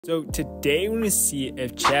So today we're going to see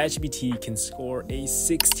if ChatGPT can score a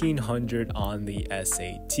 1600 on the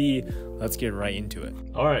SAT. Let's get right into it.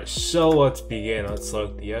 Alright, so let's begin. Let's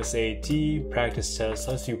look the SAT practice test.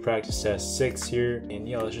 Let's do practice test 6 here. And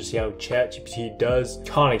yeah, let's just see how ChatGPT does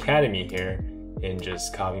Khan Academy here and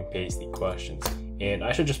just copy and paste the questions. And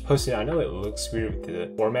I should just post it. I know it looks weird with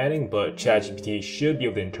the formatting, but ChatGPT should be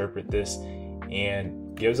able to interpret this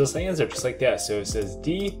and gives us the answer just like that. So it says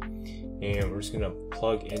D. And we're just gonna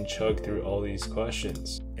plug and chug through all these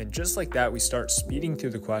questions. And just like that, we start speeding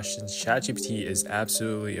through the questions. ChatGPT is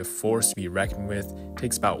absolutely a force to be reckoned with. It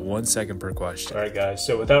takes about 1 second per question. All right, guys,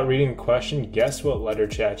 so without reading the question, guess what letter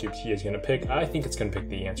ChatGPT is gonna pick? I think it's gonna pick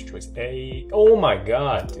the answer choice A. Oh my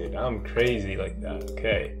God, dude, I'm crazy like that.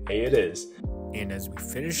 Okay, A it is. And as we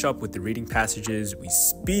finish up with the reading passages, we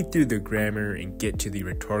speed through the grammar and get to the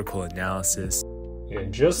rhetorical analysis.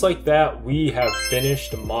 And just like that, we have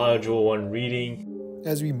finished Module 1 reading.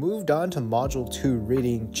 As we moved on to Module 2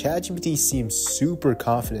 reading, ChatGPT seems super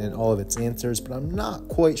confident in all of its answers, but I'm not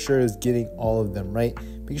quite sure it's getting all of them right.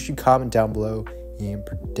 Make sure you comment down below and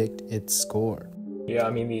predict its score. Yeah, I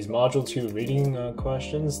mean, these Module 2 reading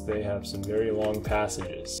questions, they have some very long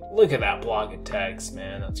passages. Look at that block of text,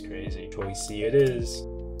 man, that's crazy. Choice C it is.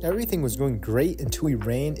 Everything was going great until we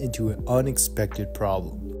ran into an unexpected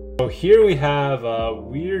problem. So here we have a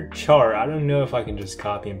weird chart. I don't know if I can just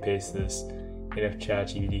copy and paste this and if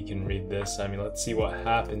ChatGPT can read this. I mean, let's see what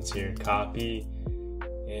happens here. Copy.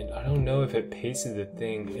 And I don't know if it pasted the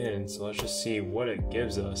thing in, so let's just see what it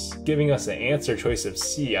gives us. Giving us an answer choice of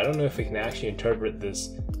C. I don't know if it can actually interpret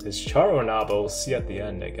this chart or not, but we'll see at the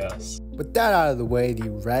end, I guess. With that out of the way,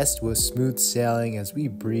 the rest was smooth sailing as we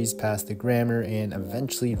breezed past the grammar and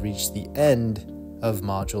eventually reached the end of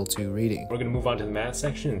Module 2 reading. We're going to move on to the math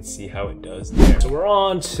section and see how it does there. So we're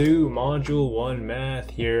on to Module 1 math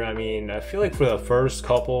here. I mean, I feel like for the first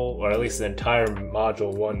couple, or at least the entire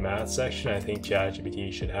Module 1 math section, I think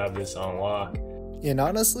ChatGPT should have this on lock. And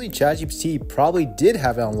honestly, ChatGPT probably did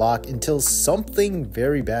have it on lock until something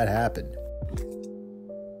very bad happened.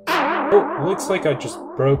 Oh, looks like I just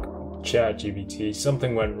broke ChatGPT.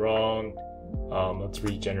 Something went wrong. Let's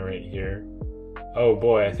regenerate here. Oh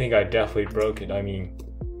boy, I think I definitely broke it. I mean,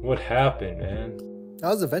 what happened, man? I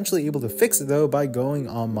was eventually able to fix it though by going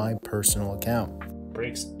on my personal account.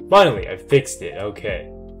 Breaks. Finally, I fixed it.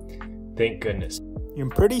 Okay. Thank goodness.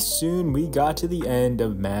 And pretty soon we got to the end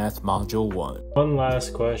of Math Module 1. One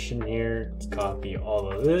last question here. Let's copy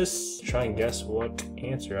all of this. Try and guess what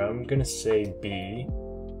answer. I'm gonna say B.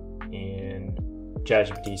 And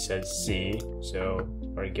ChatGPT says C. So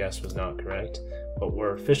our guess was not correct. But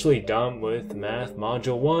we're officially done with Math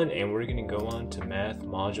Module 1 and we're going to go on to Math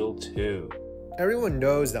Module 2. Everyone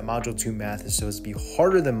knows that Module 2 Math is supposed to be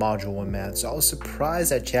harder than Module 1 Math, so I was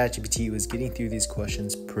surprised that ChatGPT was getting through these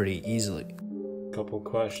questions pretty easily. Couple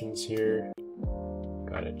questions here.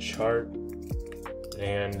 Got a chart.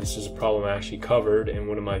 And this is a problem I actually covered in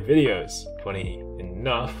one of my videos. Funny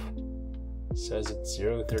enough, it says it's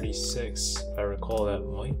 036. If I recall, that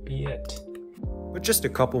might be it. With just a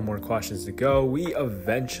couple more questions to go, we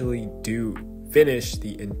eventually do finish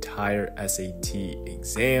the entire SAT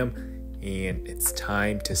exam, and it's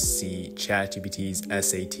time to see ChatGPT's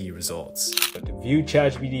SAT results. But to view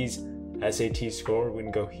ChatGPT's SAT score, we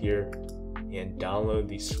can go here and download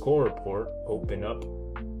the score report, open up,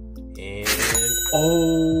 and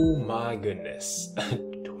oh my goodness,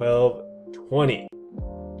 1220.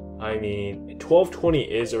 I mean, 1220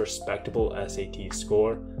 is a respectable SAT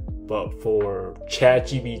score. But for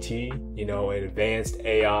ChatGPT, you know, an advanced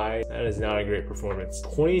AI, that is not a great performance.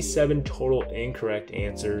 27 total incorrect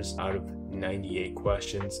answers out of 98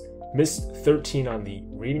 questions. Missed 13 on the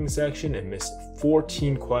reading section and missed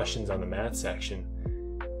 14 questions on the math section.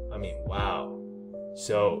 I mean, wow.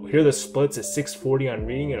 So here are the splits at 640 on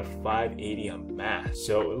reading and a 580 on math.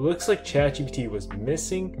 So it looks like ChatGPT was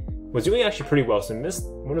doing actually pretty well. So missed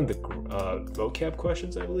one of the vocab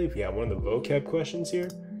questions, I believe. Yeah, one of the vocab questions here.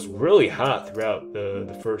 It was really hot throughout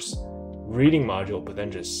the first reading module, but then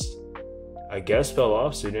just, I guess, fell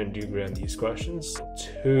off, so didn't do great on these questions.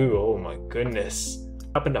 2, oh my goodness. What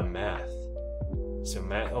happened to math? So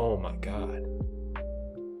math, oh my God.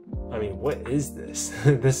 I mean, what is this?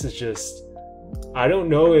 This is just, I don't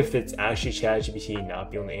know if it's actually ChatGPT not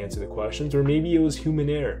being able to answer the questions, or maybe it was human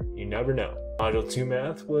error. You never know. Module 2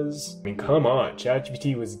 math was, I mean, come on,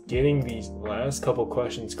 ChatGPT was getting these last couple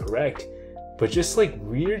questions correct, but just like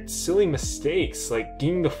weird, silly mistakes, like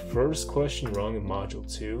getting the first question wrong in Module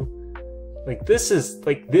 2. Like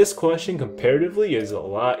this question comparatively is a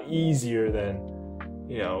lot easier than,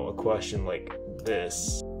 you know, a question like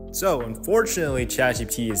this. So unfortunately,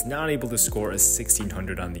 ChatGPT is not able to score a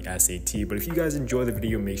 1600 on the SAT, but if you guys enjoy the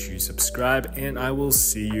video, make sure you subscribe, and I will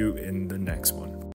see you in the next one.